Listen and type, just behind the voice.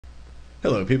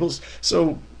Hello, peoples.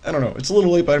 So I don't know. It's a little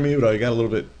late by me, but I got a little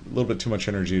bit too much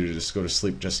energy to just go to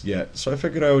sleep just yet. So I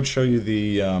figured I would show you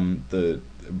the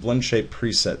Blendshape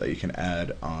preset that you can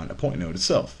add on a point node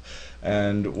itself.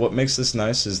 And what makes this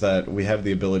nice is that we have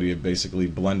the ability of basically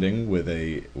blending with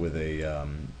a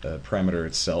parameter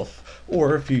itself,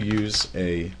 or if you use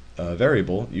a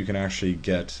variable, you can actually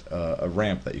get a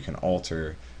ramp that you can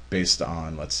alter based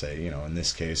on, let's say, in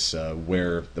this case,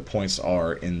 where the points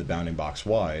are in the bounding box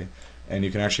Y, and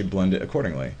you can actually blend it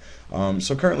accordingly.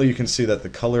 So currently you can see that the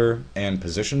color and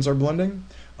positions are blending,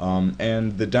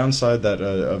 and the downside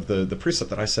of the preset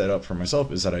that I set up for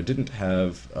myself is that I didn't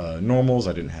have normals,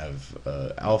 I didn't have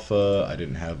alpha, I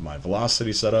didn't have my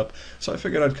velocity set up, so I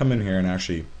figured I'd come in here and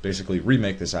actually basically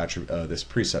remake this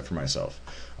preset for myself.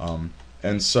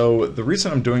 And so the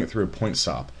reason I'm doing it through a point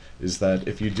SOP is that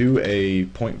if you do a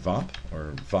point VOP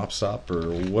or VOP SOP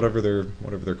or whatever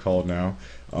they're called now,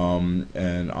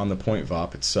 and on the point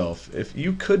VOP itself, if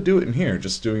you could do it in here,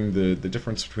 just doing the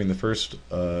difference between the first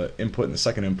input and the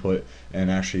second input, and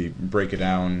actually break it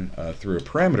down through a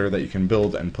parameter that you can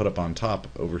build and put up on top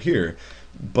over here.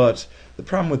 But the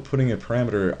problem with putting a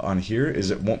parameter on here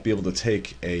is it won't be able to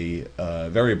take a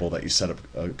variable that you set up,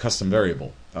 a custom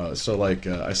variable. So like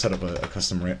I set up a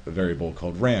custom variable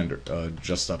called rand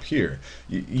just up here.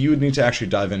 You would need to actually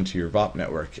dive into your VOP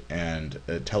network and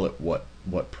tell it what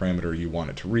parameter you want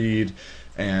it to read.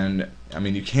 And I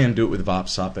mean, you can do it with VOP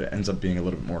SOP, but it ends up being a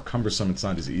little bit more cumbersome. It's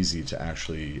not as easy to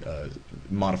actually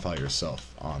modify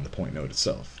yourself on the point node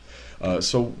itself.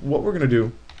 So what we're going to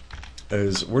do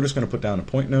is we're just going to put down a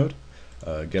point node,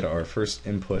 get our first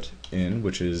input in,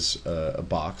 which is a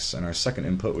box, and our second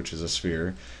input, which is a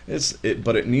sphere.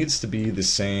 But it needs to be the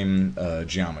same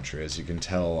geometry. As you can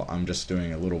tell, I'm just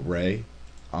doing a little ray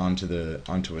onto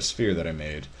a sphere that I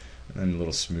made, and then a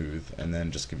little smooth, and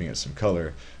then just giving it some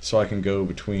color, so I can go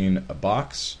between a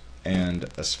box and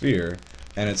a sphere,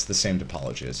 and it's the same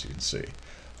topology, as you can see.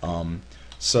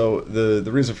 So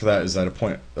the reason for that is that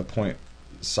a point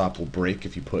SOP will break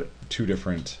if you put two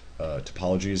different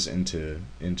topologies into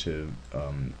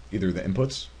either the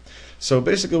inputs. So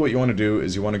basically what you want to do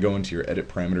is you want to go into your edit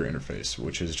parameter interface,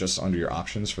 which is just under your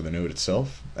options for the node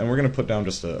itself, and we're going to put down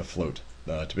just a float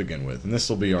to begin with, and this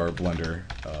will be our blender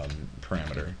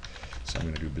parameter. So I'm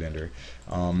going to do blender,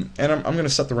 and I'm going to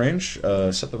set the range.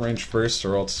 Set the range first,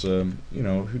 or else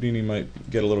Houdini might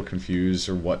get a little confused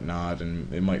or whatnot,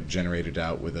 and it might generate it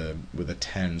out with a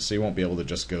 10. So you won't be able to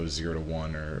just go 0 to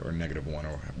 1 or -1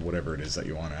 or whatever it is that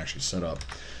you want to actually set up.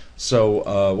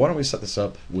 So why don't we set this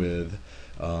up with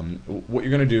what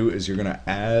you're going to do is you're going to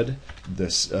add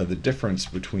this the difference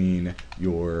between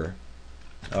your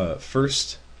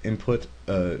first input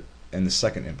and the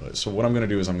second input. So what I'm going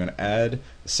to do is I'm going to add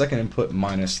the second input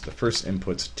minus the first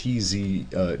input's tx,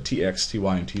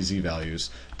 ty, and tz values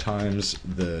times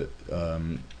the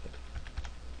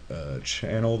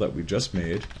channel that we just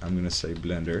made. I'm going to say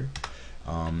blender,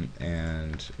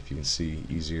 and if you can see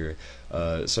easier,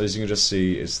 so as you can just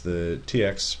see, is the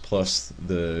tx plus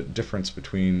the difference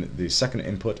between the second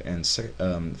input and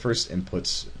first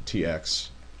input's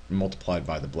tx multiplied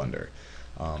by the blender.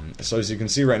 So as you can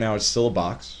see right now, it's still a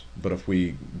box, but if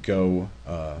we go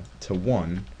to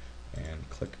 1 and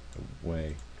click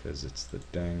away because it's the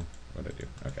dang, what did I do?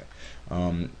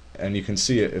 Okay, and you can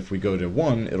see it, if we go to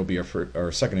 1, it'll be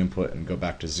our second input, and go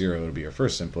back to 0, it'll be our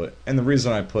first input. And the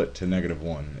reason I put to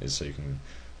 -1 is so you can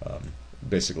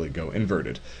basically go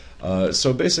inverted.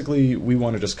 So basically we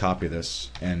want to just copy this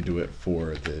and do it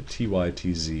for the ty,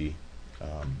 tz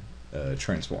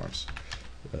transforms.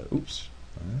 Oops.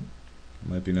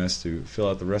 Might be nice to fill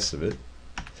out the rest of it.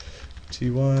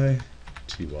 Ty,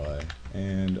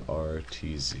 and our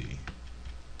tz.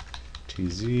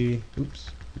 Tz,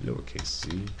 oops, lowercase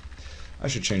z. I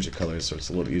should change the colors so it's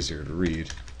a little easier to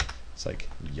read. It's like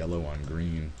yellow on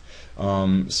green.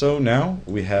 So now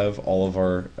we have all of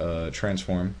our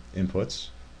transform inputs,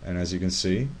 and as you can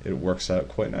see, it works out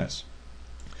quite nice.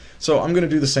 So I'm going to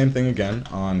do the same thing again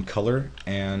on color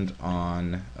and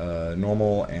on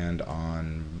normal and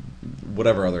on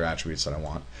whatever other attributes that I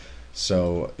want.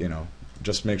 So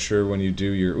just make sure when you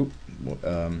do your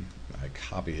I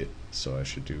copy it, so I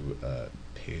should do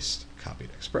paste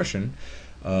copied expression.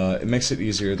 It makes it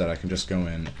easier that I can just go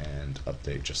in and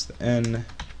update just the n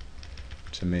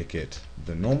to make it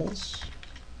the normals,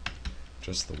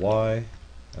 just the y,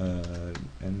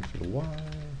 n for the y,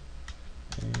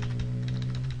 and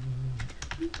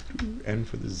N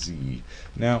for the Z.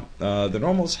 Now the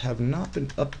normals have not been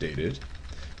updated,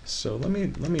 so let me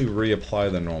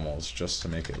reapply the normals just to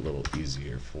make it a little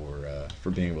easier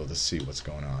for being able to see what's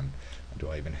going on. Do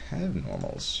I even have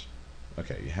normals?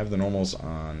 Okay, you have the normals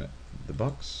on the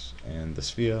box and the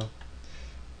sphere.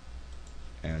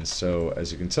 And so,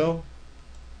 as you can tell,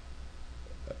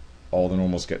 all the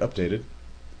normals get updated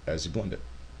as you blend it.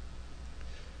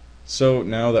 So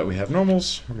now that we have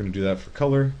normals, we're going to do that for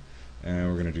color, and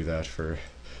we're going to do that for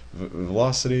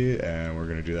velocity, and we're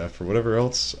going to do that for whatever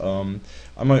else.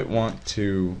 I might want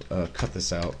to cut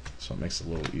this out so it makes it a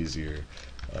little easier,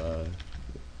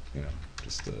 you know,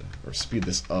 just or speed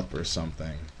this up or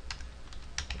something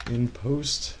in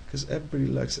post, because everybody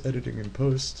likes editing in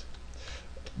post.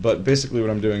 But basically what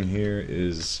I'm doing here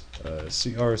is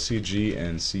CR, CG,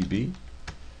 and CB,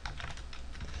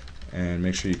 and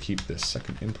make sure you keep the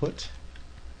second input,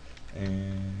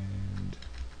 and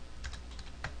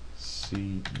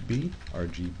CB,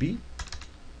 RGB, B,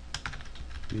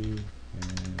 and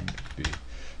B.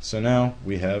 So now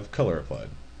we have color applied.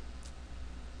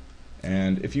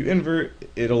 And if you invert,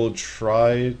 it'll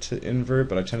try to invert,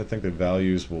 but I tend to think the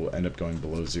values will end up going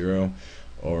below 0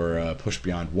 or push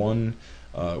beyond 1,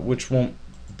 which won't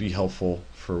be helpful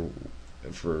for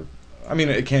I mean,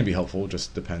 it can be helpful,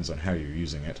 just depends on how you're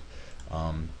using it.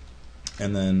 And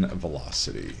then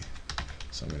velocity.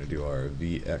 So I'm going to do our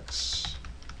VX,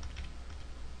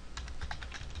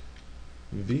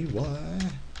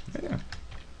 VY, yeah,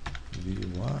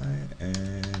 VY,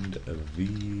 and a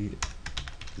VZ.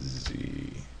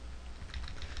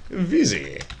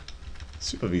 VZ.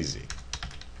 Super VZ.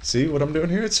 See what I'm doing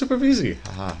here? It's super VZ.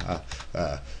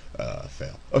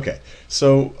 Fail. Okay,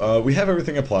 so we have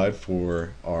everything applied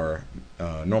for our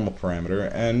normal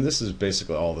parameter, and this is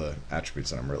basically all the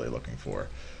attributes that I'm really looking for.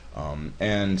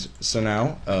 And so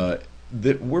now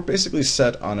that we're basically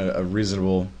set on a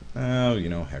reasonable, you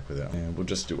know, heck with it. And we'll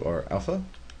just do our alpha.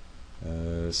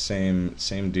 Same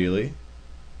dealy.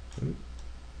 Ooh.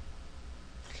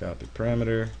 Copy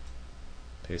parameter,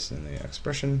 paste in the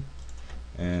expression,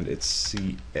 and it's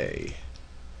CA.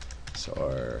 So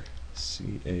our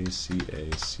CA.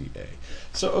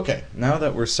 So okay, now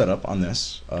that we're set up on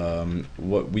this,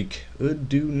 what we could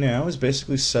do now is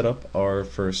basically set up our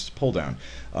first pull down.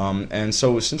 And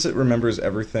so since it remembers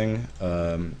everything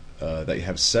that you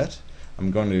have set, I'm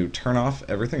going to turn off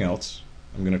everything else.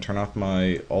 I'm going to turn off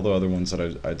all the other ones that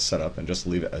I'd set up and just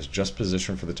leave it as just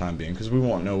position for the time being, because we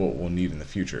won't know what we'll need in the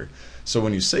future. So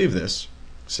when you save this,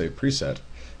 save preset,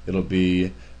 it'll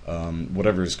be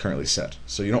whatever is currently set.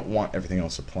 So you don't want everything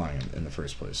else applying in the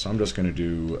first place. So I'm just going to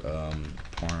do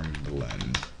parm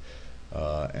blend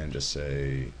and just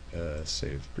say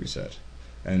save preset.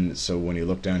 And so when you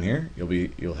look down here,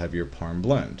 you'll have your parm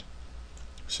blend.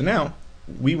 So now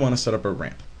we want to set up a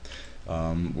ramp.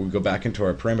 We'll go back into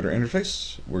our parameter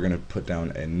interface. We're going to put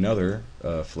down another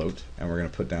float, and we're going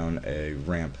to put down a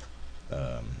ramp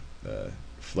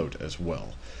float as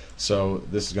well. So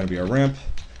this is going to be our ramp.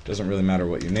 Doesn't really matter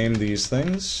what you name these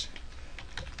things.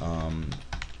 Yeah,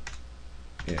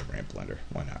 ramp blender,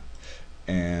 why not?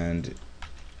 And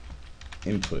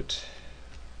input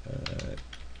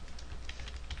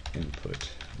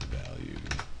value.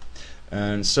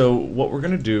 And so what we're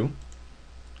going to do,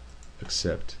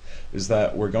 is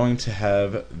that we're going to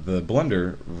have the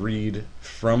blender read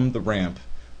from the ramp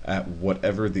at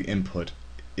whatever the input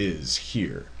is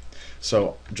here.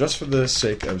 So just for the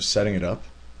sake of setting it up,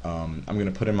 I'm going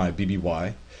to put in my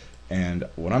BBY, and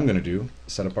what I'm going to do,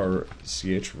 set up our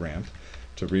CH ramp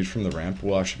to read from the ramp.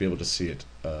 We'll actually be able to see it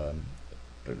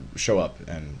show up,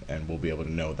 and we'll be able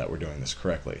to know that we're doing this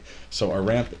correctly. So our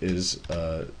ramp is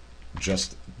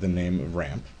just the name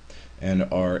ramp, and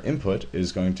our input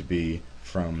is going to be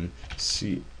from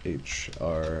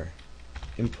CHR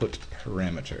input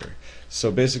parameter. So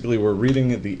basically we're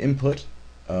reading the input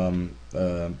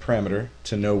parameter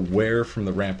to know where from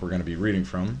the ramp we're going to be reading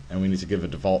from, and we need to give a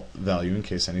default value in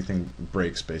case anything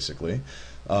breaks, basically.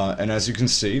 And as you can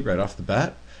see right off the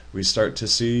bat, we start to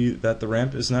see that the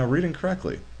ramp is now reading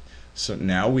correctly. So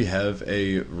now we have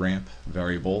a ramp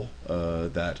variable,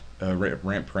 ramp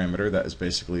parameter that is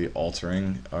basically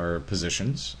altering our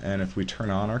positions, and if we turn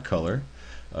on our color,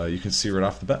 you can see right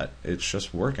off the bat it's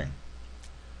just working.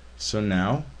 So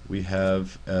now we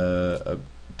have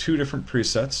two different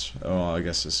presets. I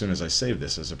guess as soon as I save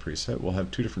this as a preset, we'll have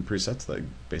two different presets that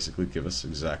basically give us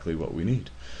exactly what we need.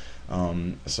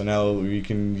 So now we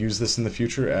can use this in the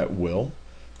future at will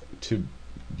to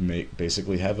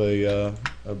basically have a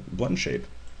blend shape.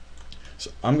 So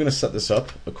I'm going to set this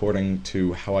up according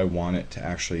to how I want it to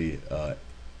actually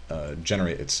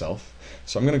generate itself.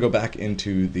 So I'm going to go back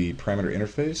into the parameter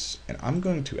interface, and I'm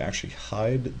going to actually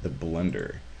hide the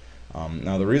blender.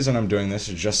 Now the reason I'm doing this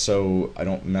is just so I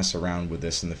don't mess around with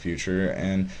this in the future,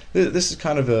 and this is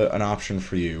kind of an option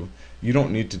for you. You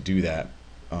don't need to do that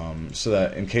so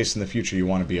that in case in the future you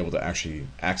want to be able to actually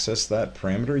access that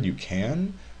parameter, you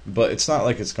can, but it's not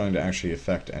like it's going to actually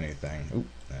affect anything. Oop,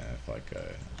 if I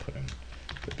put in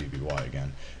the BBY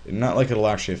again, not like it'll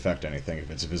actually affect anything if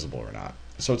it's visible or not.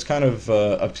 So it's kind of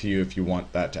up to you if you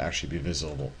want that to actually be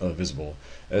visible.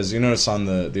 As you notice on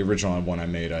the original one I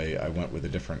made, I went with a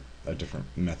different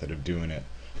method of doing it,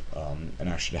 and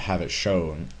actually to have it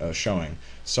showing.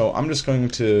 So I'm just going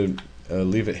to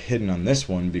leave it hidden on this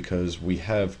one because we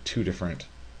have two different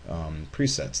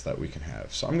presets that we can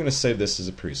have. So I'm going to save this as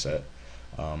a preset.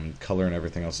 Color and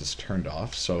everything else is turned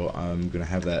off. So I'm going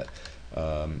to have that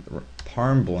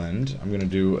parm blend. I'm going to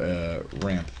do a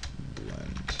ramp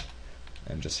blend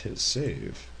and just hit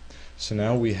save. So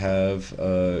now we have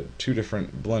two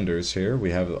different blenders here.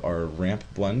 We have our ramp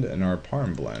blend and our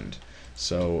parm blend.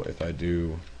 So if I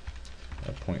do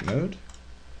a point node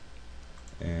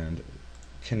and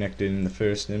connect in the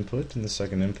first input and the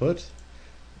second input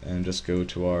and just go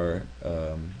to our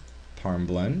parm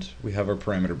blend, we have our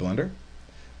parameter blender.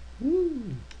 Woo,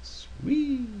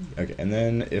 sweet. Okay, and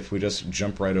then if we just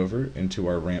jump right over into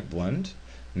our ramp blend,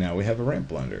 now we have a ramp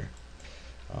blender.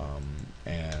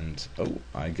 And oh,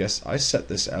 I guess I set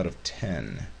this out of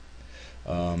 10.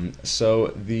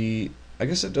 So I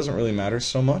guess it doesn't really matter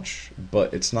so much,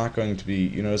 but it's not going to be,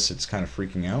 you notice it's kind of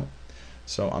freaking out.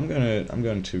 So I'm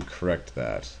going to correct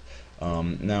that.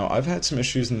 Now I've had some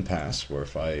issues in the past where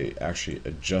if I actually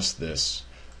adjust this,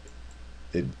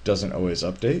 it doesn't always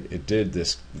update. It did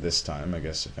this time. I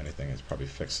guess if anything, it's probably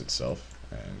fixed itself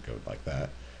and go like that.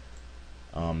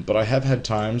 But I have had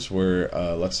times where,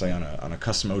 let's say on a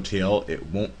custom OTL, it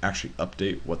won't actually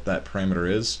update what that parameter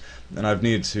is, and I've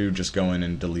needed to just go in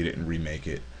and delete it and remake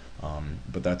it.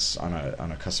 But that's on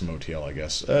a custom OTL, I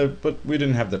guess. But we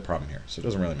didn't have that problem here, so it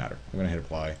doesn't really matter. I'm going to hit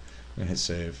apply, I'm going to hit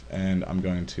save, and I'm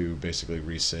going to basically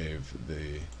resave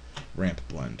the ramp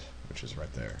blend, which is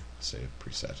right there, save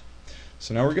preset.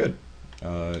 So now we're good.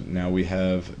 Now we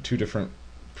have two different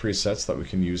presets that we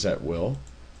can use at will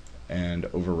and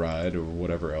override or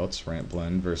whatever else, ramp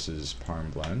blend versus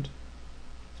parm blend,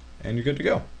 and you're good to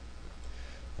go.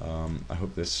 I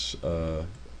hope this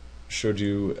showed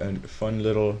you a fun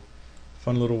little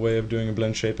way of doing a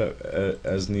blend shape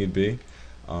as need be.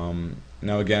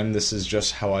 Now again, this is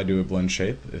just how I do a blend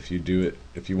shape. If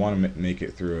you want to make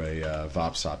it through a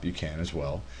VOPSOP, you can as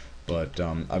well. But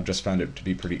I've just found it to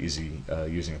be pretty easy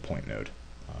using a point node,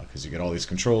 because you get all these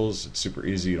controls. It's super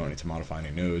easy. You don't need to modify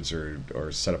any nodes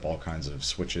or set up all kinds of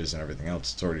switches and everything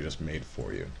else. It's already just made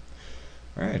for you.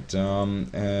 Alright,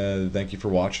 thank you for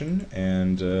watching,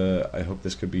 and I hope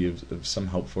this could be of some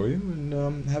help for you,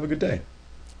 and have a good day.